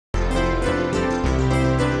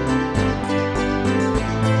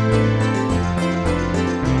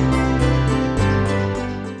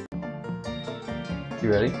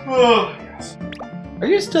Ready? Oh, yes. Are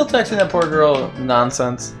you still texting that poor girl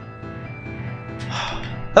nonsense?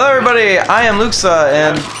 Hello everybody, I am Luxa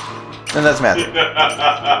and that's Matthew.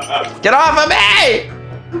 Get off of me!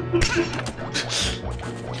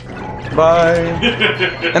 Bye.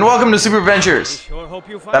 And welcome to Super Adventures.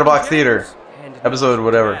 Battleblock Theater. Episode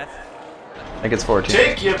whatever. I think it's 14.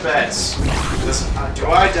 Take your bets. Do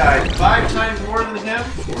I die 5 times more than him?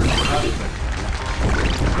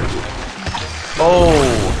 Oh.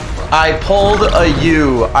 I pulled a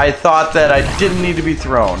U. I thought that I didn't need to be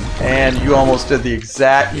thrown, and you almost did the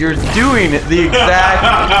exact. You're doing the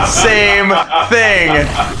exact same thing.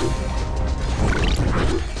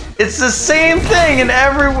 It's the same thing in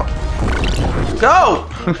everyone. Go.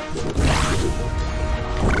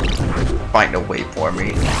 Find a way for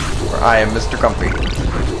me, for I am Mr. Grumpy.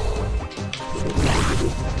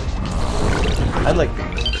 I like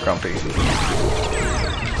being Mr. Grumpy.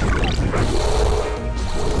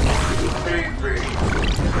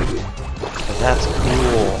 That's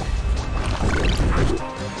cool.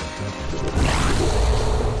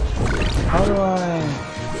 How do I...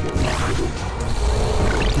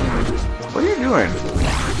 What are you doing?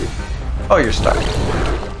 Oh, you're stuck.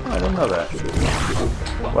 Oh, I didn't know that.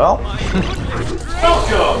 Well...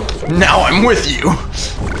 Welcome! Now I'm with you!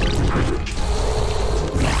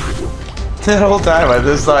 That whole time I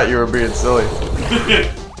just thought you were being silly.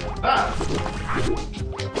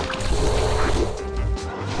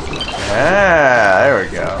 Ah, there we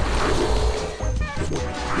go.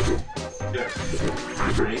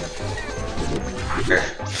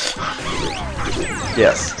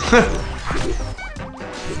 Yes.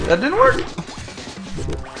 That didn't work.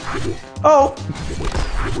 Oh.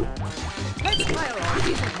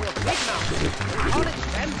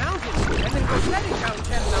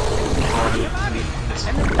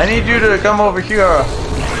 I need you to come over here. I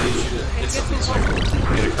need you to hit something so I can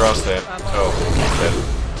get across that. Oh, that.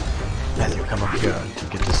 Matthew, come up here to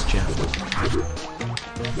get this gem.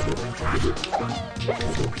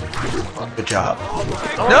 Good job.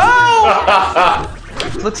 No!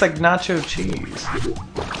 It looks like nacho cheese.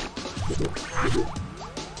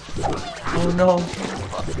 Oh no.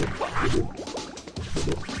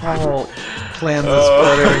 Oh, plan this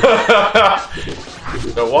better.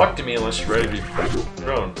 Don't walk to me unless you're ready to be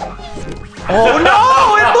thrown. Oh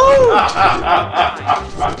no! It moved!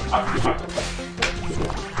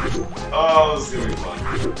 Oh, this is gonna be fun.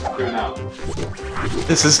 Do it now.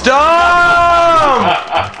 This is dumb!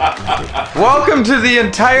 Welcome to the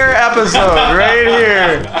entire episode, right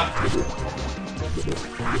here.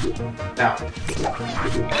 Now.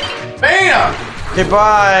 Bam! Okay,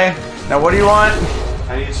 bye. Now what do you want?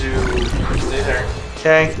 I need to stay there.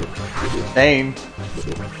 Okay. Dane.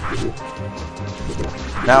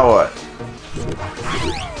 Now what?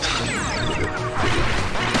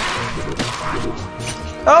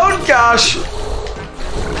 Oh gosh!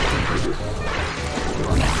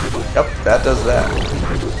 Yep, that does that.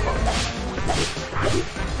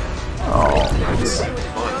 Oh.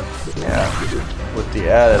 Yeah. With the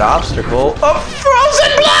added obstacle of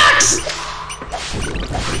frozen blocks!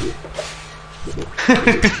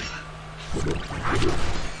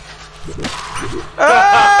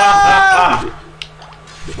 Ah!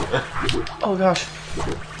 Oh gosh.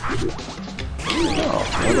 Oh,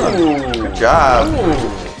 good job.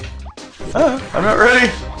 I'm not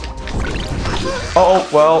ready. Oh,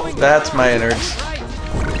 well, that's my innards.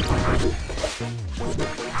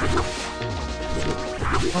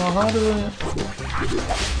 Oh, how do I...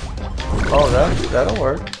 Oh, that'll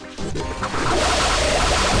work.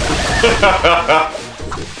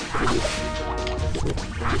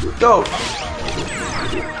 Go!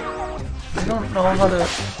 I don't know how to...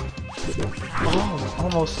 Oh,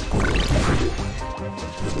 almost.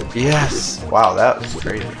 Yes! Wow, that was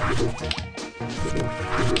crazy.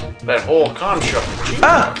 That whole construct.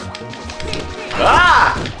 Ah!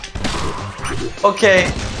 Ah!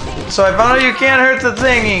 Okay, so I found out you can't hurt the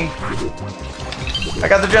thingy. I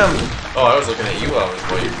got the gem. Oh, I was looking at you while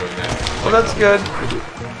you were doing that. Well, that's good.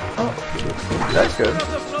 Oh, that's good.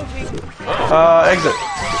 Oh. Exit.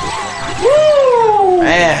 Woo!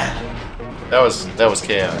 Man. That was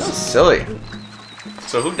chaos. That's silly.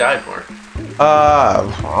 So who died more? I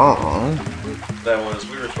don't know. That was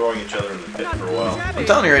we were throwing each other in the pit for a while. I'm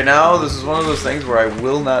telling you right now, this is one of those things where I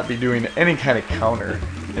will not be doing any kind of counter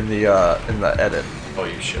in the edit. Oh,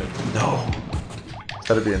 you should. No.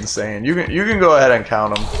 That'd be insane. You can go ahead and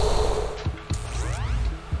count them.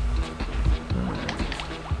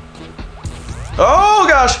 Oh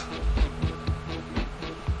gosh!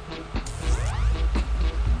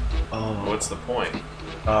 What's the point?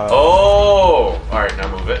 Oh! Alright, now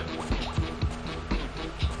move it.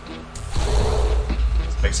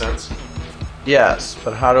 make sense? Yes,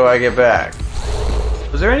 but how do I get back?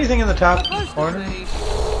 Was there anything in the top corner?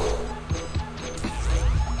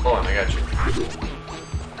 Hold on, I got you.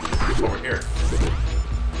 Over here.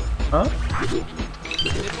 Huh?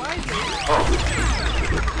 Oh.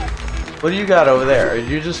 What do you got over there? Did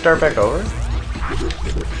you just start back over?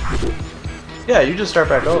 Yeah, you just start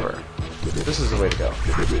back over. This is the way to go.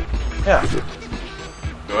 Yeah.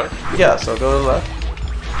 Do I? Yeah, so go to the left.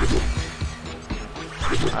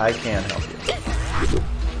 I can't help you.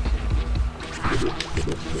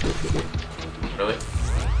 Really?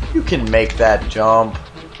 You can make that jump.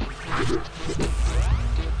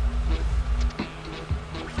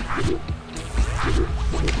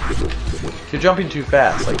 You're jumping too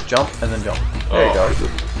fast. Like, jump and then jump. There you go.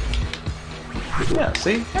 Yeah,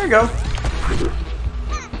 see? There you go.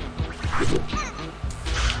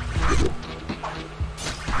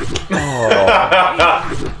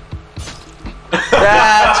 Oh.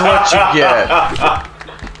 That's what you get.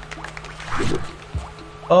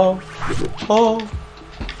 Oh. Oh.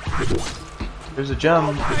 There's a gem.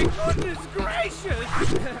 Oh my goodness gracious!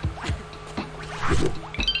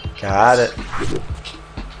 Got it.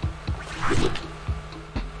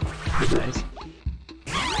 Nice.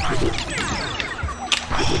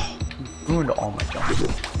 You ruined all my jumps.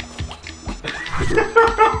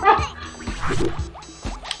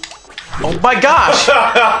 Oh my gosh!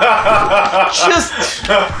 Just...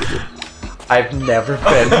 I've never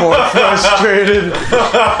been more frustrated.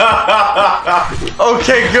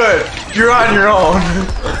 Okay, good. You're on your own.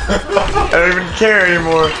 I don't even care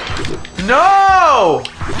anymore. No!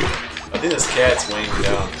 I think this cat's weighing me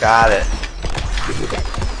down. Got it.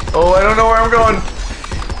 Oh, I don't know where I'm going.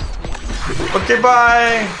 Okay,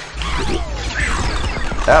 bye.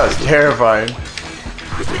 That was terrifying.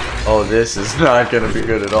 Oh, this is not gonna be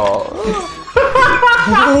good at all.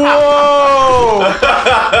 Whoa!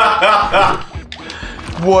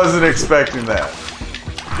 Wasn't expecting that.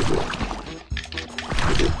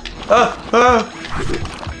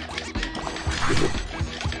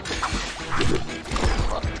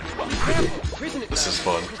 This is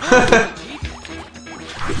fun.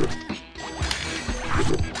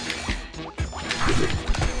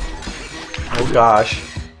 Oh gosh.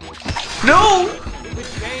 No!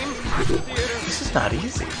 This is not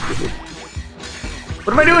easy.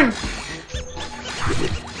 What am I doing?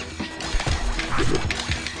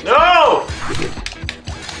 No!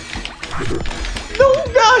 No,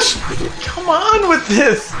 gosh! Come on with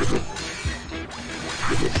this!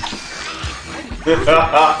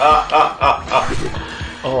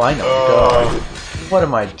 Oh, I know. Duh. What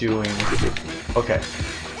am I doing? Okay.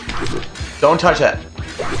 Don't touch that.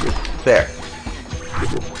 There.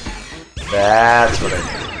 That's what I need.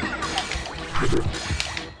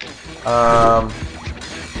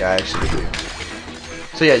 Yeah, I actually do.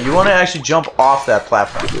 So yeah, you want to actually jump off that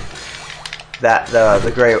platform. That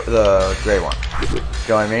the gray one. You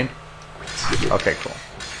know what I mean? Okay, cool.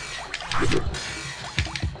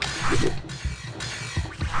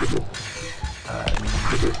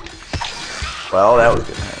 Well, that was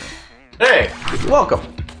good. Hey! Welcome.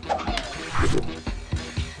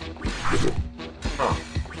 Huh.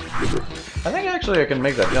 I think actually I can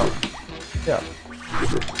make that jump. Yeah.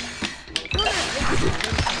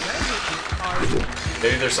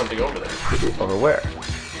 Maybe there's something over there. Over where?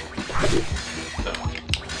 No.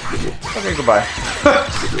 Okay, goodbye.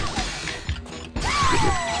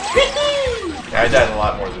 Yeah, I died a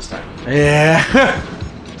lot more this time. Yeah.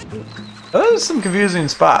 Those are some confusing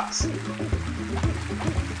spots.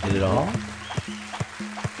 Did it all?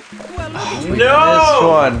 Oh, we missed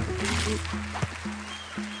one.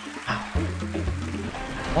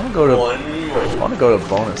 I want to go to. I want to go to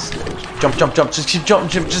bonus stage. Jump, jump, jump! Just keep jumping!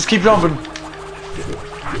 Just keep jumping!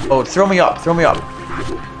 Oh, throw me up! Throw me up!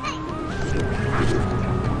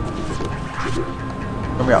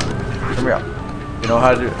 Throw me up! Throw me up! You know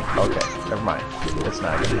how to do it? Okay, never mind. It's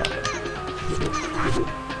not gonna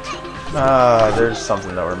happen. There's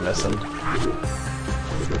something that we're missing.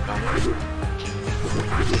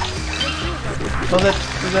 Oh, that's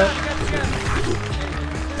that.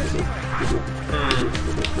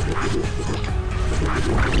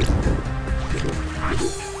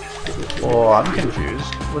 Oh, I'm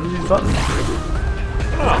confused. What are these buttons?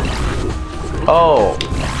 Oh.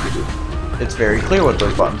 It's very clear what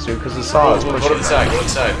those buttons do because the saw is pushing. Go to the side, go to the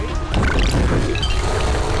side.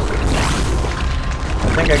 I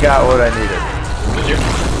think I got what I needed. Did you?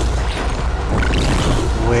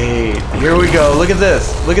 Wait, here we go. Look at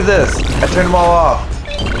this. Look at this. I turned them all off.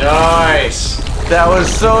 Nice! That was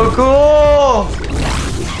so cool!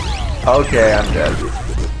 Okay, I'm dead.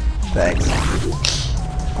 Thanks.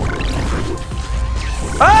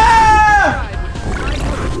 Ah!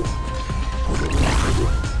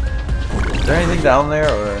 Is there anything down there,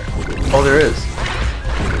 or? Oh, there is.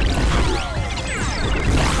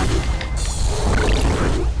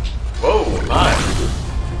 Whoa, hi.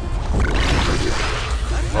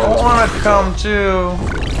 I want to come too.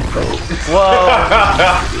 Whoa!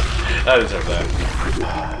 I deserve that.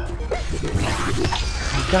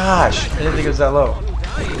 Oh gosh, I didn't think it was that low.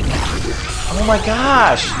 Oh my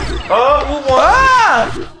gosh! Oh, who won? Ah!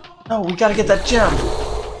 No, we gotta get that gem.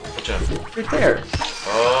 What gem? Right there.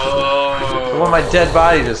 Oh. The one my dead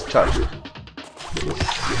body just touched.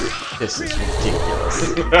 This is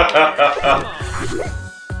ridiculous.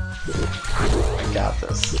 I got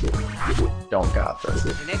this. Don't got this.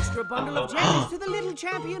 An extra bundle of gems to the little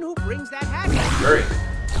champion who brings that hat. Hurry.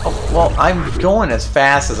 Oh, well, I'm going as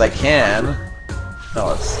fast as I can.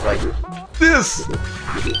 No, it's like this.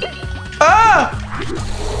 Ah!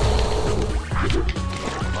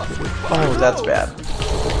 Oh, that's bad.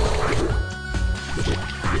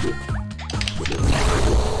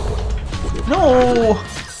 No!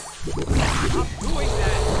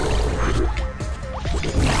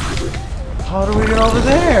 How do we get over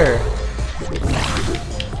there?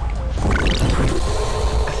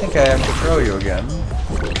 I think I have to throw you again.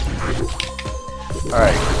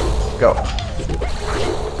 Alright, go.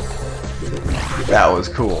 That was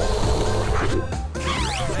cool.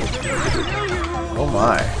 Oh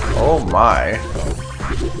my. Oh my.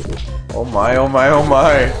 Oh my, oh my, oh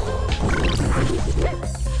my.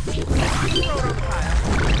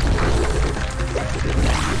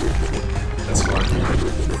 That's fun.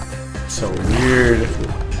 So weird.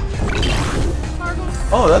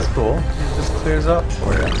 Oh, that's cool. It just clears up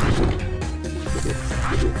for you.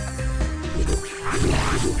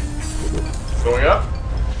 Going up?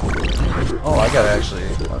 Oh, I gotta actually.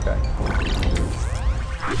 Okay.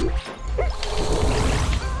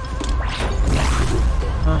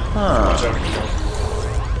 Watch out.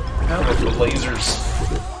 Now With the lasers.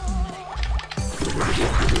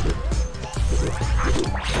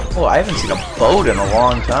 Oh, I haven't seen a boat in a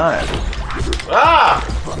long time. Ah!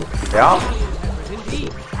 Yeah.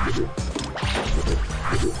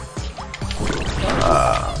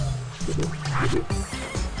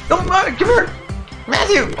 Don't come here,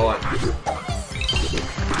 Matthew. Hold on.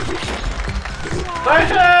 My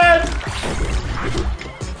head!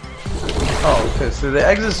 Oh, okay. So the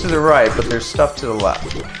exit's to the right, but there's stuff to the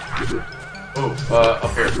left. Ooh,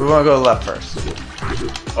 up here. We want to go left first,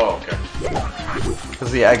 Oh, okay.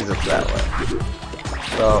 because the exit's that way.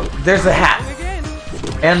 So there's the hat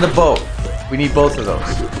and the boat. We need both of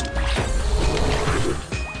those.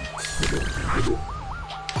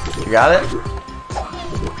 You got it?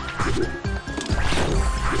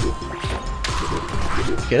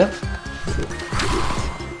 Get him?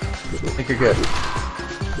 I think you're good.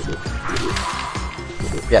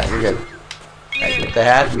 Yeah, you're good. Right, get the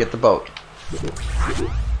hat and get the boat.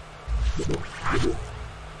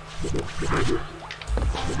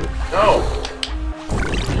 No!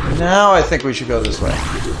 Now I think we should go this way.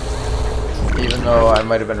 Even though I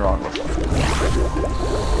might have been wrong before.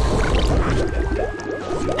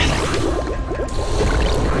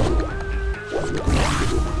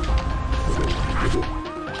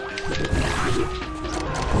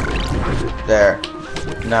 There.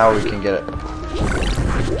 Now we can get it.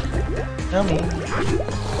 Yummy.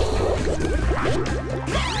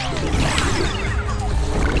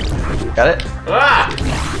 Got it? Ah!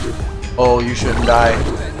 Oh, you shouldn't die.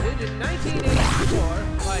 Invented in 1984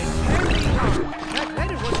 by Henry Hart. Back then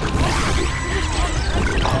it was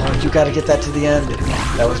Oh, you gotta get that to the end.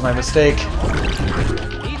 That was my mistake.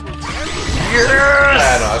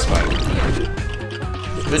 Yeah, no, that's fine.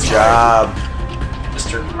 Good job.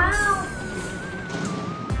 Mr.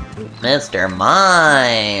 Mr.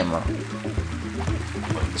 Mime. 1,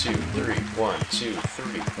 2, 3, 1, 2,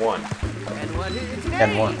 3, 1. And what is it today?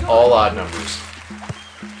 And one. All odd numbers.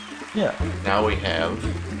 Yeah. Now we have...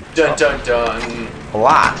 Dun dun dun! A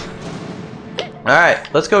lot. Alright,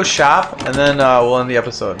 let's go shop, and then we'll end the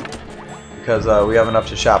episode. Because we have enough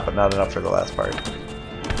to shop, but not enough for the last part.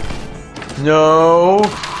 No!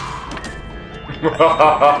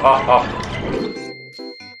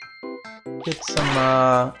 Get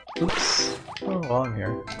some, oops. Oh, along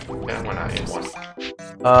here. And when I hit one.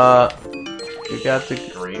 You got the...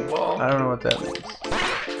 Green wall? I don't know what that means.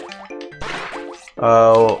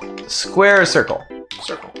 Oh, square or circle?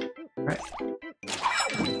 Circle. Right.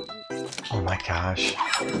 Oh my gosh.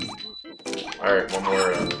 Alright, one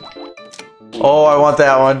more. Oh, I want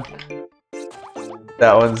that one.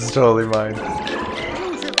 That one's totally mine.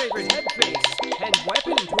 Choose your favorite head face and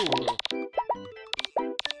weapon tool.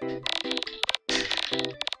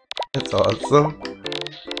 That's awesome.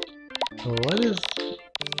 What is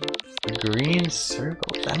the green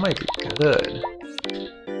circle? That might be good.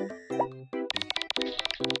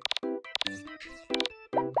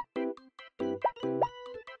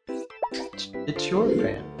 It's your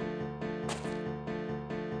fan.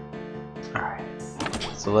 Alright.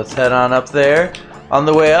 So let's head on up there. On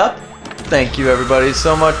the way up, thank you everybody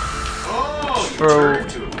so much for...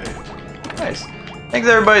 Nice. Thanks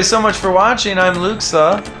everybody so much for watching. I'm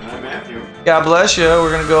Luxa. I'm Matthew. God bless you.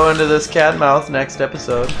 We're gonna go into this cat mouth next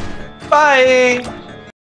episode. Bye!